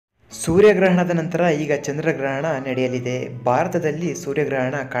ಸೂರ್ಯಗ್ರಹಣದ ನಂತರ ಈಗ ಚಂದ್ರಗ್ರಹಣ ನಡೆಯಲಿದೆ. ಭಾರತದಲ್ಲಿ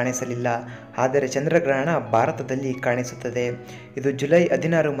ಸೂರ್ಯಗ್ರಹಣ ಕಾಣಿಸಲಿಲ್ಲ, ಆದರೆ ಚಂದ್ರಗ್ರಹಣ ಭಾರತದಲ್ಲಿ ಕಾಣಿಸುತ್ತದೆ. ಇದು ಜುಲೈ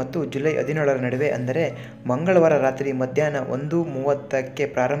 16 ಮತ್ತು ಜುಲೈ 17ರ ನಡುವೆ, ಅಂದರೆ ಮಂಗಳವಾರ ರಾತ್ರಿ ಮಧ್ಯಾಹ್ನ 1:30ಕ್ಕೆ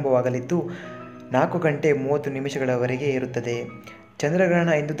ಪ್ರಾರಂಭವಾಗಲಿದ್ದು 4 ಗಂಟೆ 30 ನಿಮಿಷಗಳವರೆಗೆ ಇರುತ್ತದೆ. ಚಂದ್ರಗ್ರಹಣ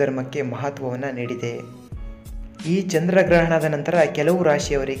ಹಿಂದೂ ಧರ್ಮಕ್ಕೆ ಮಹತ್ವವನ್ನು ನೀಡಿದೆ. ಈ ಚಂದ್ರಗ್ರಹಣದ ನಂತರ ಕೆಲವು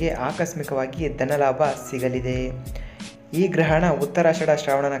ರಾಶಿಯವರಿಗೆ ಆಕಸ್ಮಿಕವಾಗಿ ಧನಲಾಭ ಸಿಗಲಿದೆ. ಈ ಗ್ರಹಣ ಉತ್ತರಾಷಾಢ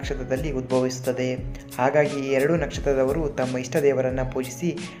ಶ್ರಾವಣ ನಕ್ಷತ್ರದಲ್ಲಿ ಉದ್ಭವಿಸುತ್ತದೆ. ಹಾಗಾಗಿ ಈ ಎರಡೂ ನಕ್ಷತ್ರದವರು ತಮ್ಮ ಇಷ್ಟ ದೇವರನ್ನು ಪೂಜಿಸಿ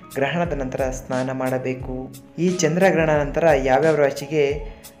ಗ್ರಹಣದ ನಂತರ ಸ್ನಾನ ಮಾಡಬೇಕು. ಈ ಚಂದ್ರಗ್ರಹಣ ನಂತರ ಯಾವ್ಯಾವ ರಾಶಿಗೆ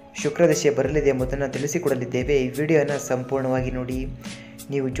ಶುಕ್ರದಶೆ ಬರಲಿದೆ ಎಂಬುದನ್ನು ತಿಳಿಸಿಕೊಡಲಿದ್ದೇವೆ. ಈ ವಿಡಿಯೋನ ಸಂಪೂರ್ಣವಾಗಿ ನೋಡಿ.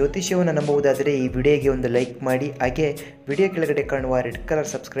 ನೀವು ಜ್ಯೋತಿಷ್ಯವನ್ನು ನಂಬುವುದಾದರೆ ಈ ವಿಡಿಯೋಗೆ ಒಂದು ಲೈಕ್ ಮಾಡಿ, ಹಾಗೆ ವಿಡಿಯೋ ಕೆಳಗಡೆ ಕಾಣುವ ರೆಡ್ ಕಲರ್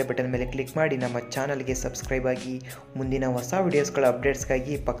ಸಬ್ಸ್ಕ್ರೈಬ್ ಬಟನ್ ಮೇಲೆ ಕ್ಲಿಕ್ ಮಾಡಿ ನಮ್ಮ ಚಾನಲ್ಗೆ ಸಬ್ಸ್ಕ್ರೈಬ್ ಆಗಿ. ಮುಂದಿನ ಹೊಸ ವಿಡಿಯೋಸ್ಗಳ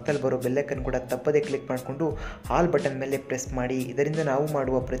ಅಪ್ಡೇಟ್ಸ್ಗಾಗಿ ಪಕ್ಕದಲ್ಲಿ ಬರೋ ಬೆಲ್ಲೈಕನ್ ಕೂಡ ತಪ್ಪದೇ ಕ್ಲಿಕ್ ಮಾಡಿಕೊಂಡು ಆಲ್ ಬಟನ್ ಮೇಲೆ ಪ್ರೆಸ್ ಮಾಡಿ. ಇದರಿಂದ ನಾವು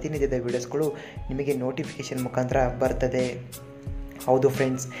ಮಾಡುವ ಪ್ರತಿನಿತ್ಯದ ವಿಡಿಯೋಸ್ಗಳು ನಿಮಗೆ ನೋಟಿಫಿಕೇಷನ್ ಮುಖಾಂತರ ಬರ್ತದೆ. ಹೌದು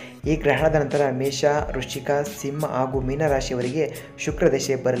ಫ್ರೆಂಡ್ಸ್, ಈ ಗ್ರಹಣದ ನಂತರ ಮೇಷ, ವೃಶ್ಚಿಕ, ಸಿಂಹ ಹಾಗೂ ಮೀನ ರಾಶಿಯವರಿಗೆ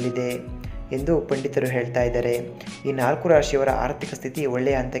ಶುಕ್ರದಶೆ ಬರಲಿದೆ ಎಂದು ಪಂಡಿತರು ಹೇಳ್ತಾ ಇದ್ದಾರೆ. ಈ 4 ರಾಶಿಯವರ ಆರ್ಥಿಕ ಸ್ಥಿತಿ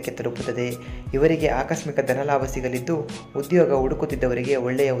ಒಳ್ಳೆಯ ಹಂತಕ್ಕೆ ತಲುಪುತ್ತದೆ. ಇವರಿಗೆ ಆಕಸ್ಮಿಕ ಧನಲಾಭ ಸಿಗಲಿದ್ದು, ಉದ್ಯೋಗ ಹುಡುಕುತ್ತಿದ್ದವರಿಗೆ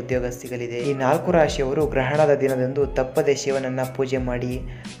ಒಳ್ಳೆಯ ಉದ್ಯೋಗ ಸಿಗಲಿದೆ. ಈ 4 ರಾಶಿಯವರು ಗ್ರಹಣದ ದಿನದಂದು ತಪ್ಪದೆ ಶಿವನನ್ನು ಪೂಜೆ ಮಾಡಿ.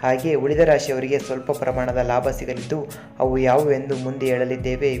 ಹಾಗೆ ಉಳಿದ ರಾಶಿಯವರಿಗೆ ಸ್ವಲ್ಪ ಪ್ರಮಾಣದ ಲಾಭ ಸಿಗಲಿದ್ದು, ಅವು ಯಾವುವು ಎಂದು ಮುಂದೆ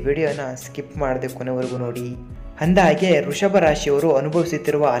ಹೇಳಲಿದ್ದೇವೆ. ವಿಡಿಯೋನ ಸ್ಕಿಪ್ ಮಾಡದೆ ಕೊನೆವರೆಗೂ ನೋಡಿ. ಅಂದಹಾಗೆ ವೃಷಭ ರಾಶಿಯವರು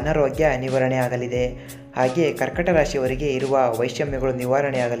ಅನುಭವಿಸುತ್ತಿರುವ ಅನಾರೋಗ್ಯ ನಿವಾರಣೆ ಆಗಲಿದೆ. ಹಾಗೆ ಕರ್ಕಟ ರಾಶಿಯವರಿಗೆ ಇರುವ ವೈಷಮ್ಯಗಳು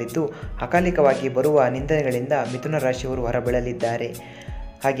ನಿವಾರಣೆ ಆಗಲಿದ್ದು, ಅಕಾಲಿಕವಾಗಿ ಬರುವ ನಿಂದನೆಗಳಿಂದ ಮಿಥುನ ರಾಶಿಯವರು ಹೊರಬೀಳಲಿದ್ದಾರೆ.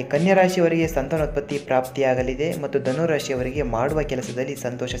 ಹಾಗೆ ಕನ್ಯಾ ರಾಶಿಯವರಿಗೆ ಸಂತಾನೋತ್ಪತ್ತಿ ಪ್ರಾಪ್ತಿಯಾಗಲಿದೆ ಮತ್ತು ಧನು ರಾಶಿಯವರಿಗೆ ಮಾಡುವ ಕೆಲಸದಲ್ಲಿ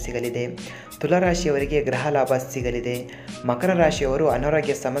ಸಂತೋಷ ಸಿಗಲಿದೆ. ತುಲಾ ರಾಶಿಯವರಿಗೆ ಗ್ರಹ ಲಾಭ ಸಿಗಲಿದೆ. ಮಕರ ರಾಶಿಯವರು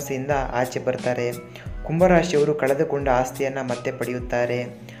ಅನಾರೋಗ್ಯ ಸಮಸ್ಯೆಯಿಂದ ಆಚೆ ಬರ್ತಾರೆ. ಕುಂಭರಾಶಿಯವರು ಕಳೆದುಕೊಂಡ ಆಸ್ತಿಯನ್ನು ಮತ್ತೆ ಪಡೆಯುತ್ತಾರೆ.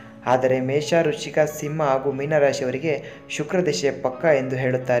 ಆದರೆ ಮೇಷ, ವೃಶ್ಚಿಕ, ಸಿಂಹ ಹಾಗೂ ಮೀನರಾಶಿಯವರಿಗೆ ಶುಕ್ರದಶೆ ಪಕ್ಕ ಎಂದು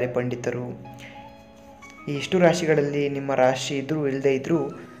ಹೇಳುತ್ತಾರೆ ಪಂಡಿತರು. ಈ ಇಷ್ಟು ರಾಶಿಗಳಲ್ಲಿ ನಿಮ್ಮ ರಾಶಿ ಇದ್ದರೂ ಇಲ್ಲದೇ ಇದ್ದರೂ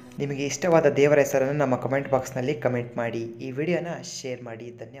ನಿಮಗೆ ಇಷ್ಟವಾದ ದೇವರ ಹೆಸರನ್ನು ನಮ್ಮ ಕಮೆಂಟ್ ಬಾಕ್ಸ್ನಲ್ಲಿ ಕಮೆಂಟ್ ಮಾಡಿ. ಈ ವಿಡಿಯೋನ ಶೇರ್ ಮಾಡಿ.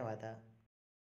 ಧನ್ಯವಾದ.